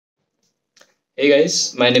Hey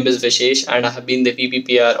guys, my name is Vishesh and I have been the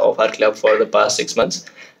VPPR of our club for the past 6 months,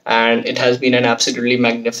 and it has been an absolutely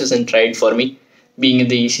magnificent ride for me being in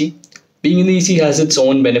the EC. Being in the EC has its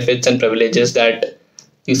own benefits and privileges that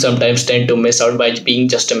you sometimes tend to miss out by being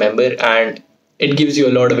just a member, and it gives you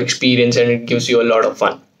a lot of experience and it gives you a lot of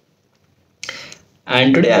fun.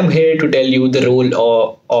 And today I'm here to tell you the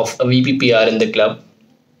role of a VPPR in the club.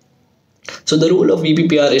 So the role of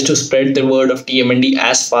VPPR is to spread the word of TMND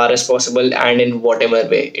as far as possible and in whatever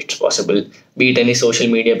way it's possible, be it any social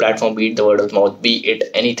media platform, be it the word of mouth, be it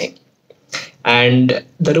anything. And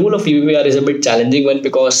the role of VPPR is a bit challenging one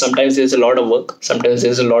because sometimes there's a lot of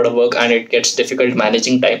work, and it gets difficult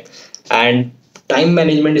managing time. And time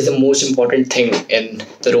management is the most important thing in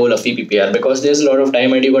the role of VPPR because there's a lot of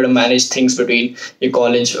time and you got to manage things between your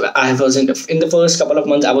college. I wasn't in the first couple of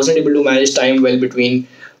months, I wasn't able to manage time well between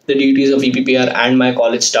the duties of VPPR and my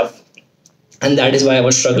college stuff, and that is why I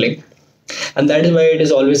was struggling. And that is why it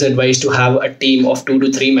is always advised to have a team of 2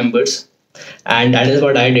 to 3 members, and that is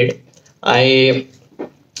what I did. I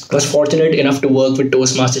was fortunate enough to work with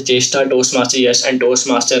Toastmaster Chesta, Toastmaster Yes, and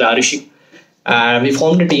Toastmaster Arushi. We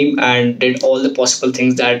formed a team and did all the possible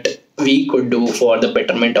things that we could do for the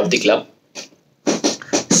betterment of the club.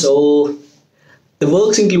 So the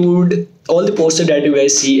works include all the posters that you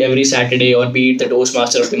guys see every Saturday, or be it the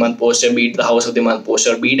Toastmaster of the Month poster, be it the House of the Month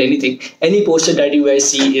poster, be it anything. Any poster that you guys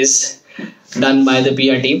see is done by the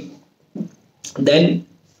PR team. Then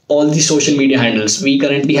all the social media handles. We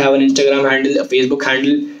currently have an Instagram handle, a Facebook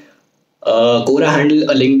handle, a Quora handle,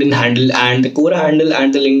 a LinkedIn handle, and the Quora handle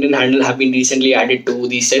and the LinkedIn handle have been recently added to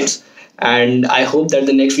these sets. And I hope that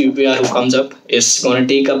the next VPR who comes up is going to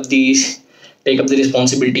take up the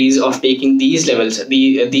responsibilities of taking these levels,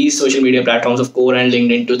 these social media platforms of Core and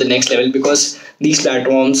LinkedIn to the next level, because these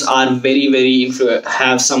platforms are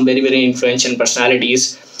have some very influential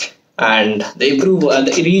personalities, and they improve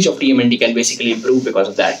the reach of TMND can basically improve because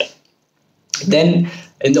of that. Then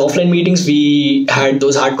in the offline meetings we had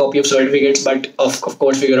those hard copy of certificates, but of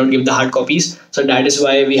course we cannot give the hard copies, so that is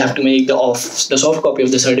why we have to make the soft copy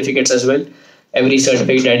of the certificates as well. Every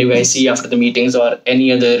certificate that you guys see after the meetings, or any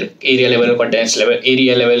other area level, contents level,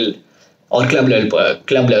 area level, or club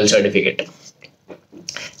level certificate.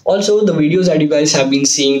 Also, the videos that you guys have been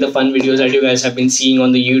seeing, the fun videos that you guys have been seeing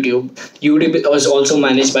on the YouTube was also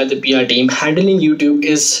managed by the PR team. Handling YouTube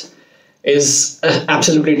is an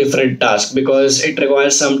absolutely different task because it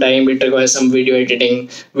requires some time, it requires some video editing,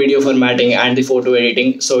 video formatting, and the photo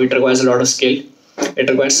editing. So it requires a lot of skill. It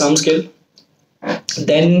requires some skill.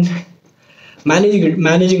 Then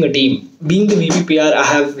managing a team. Being the VPPR, I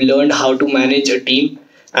have learned how to manage a team,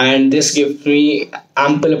 and this gives me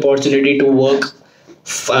ample opportunity to work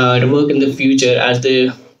in the future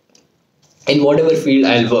in whatever field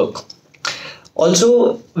I'll work.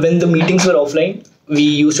 Also, when the meetings were offline, we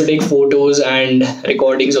used to take photos and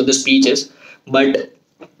recordings of the speeches, but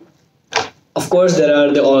of course there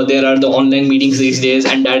are the online meetings these days,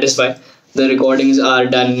 and that is why the recordings are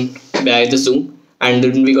done by the Zoom. And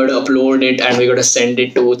then we got to upload it and we got to send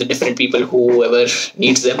it to the different people, whoever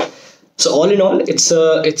needs them. So all in all, it's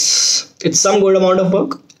some good amount of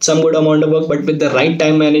work, but with the right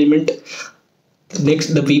time management,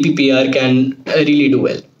 the VPPR can really do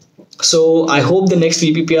well. So I hope the next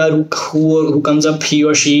VPPR who comes up, he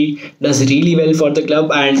or she does really well for the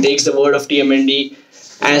club and takes the word of TMND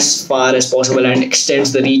as far as possible and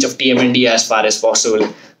extends the reach of TMND as far as possible.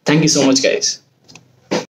 Thank you so much, guys.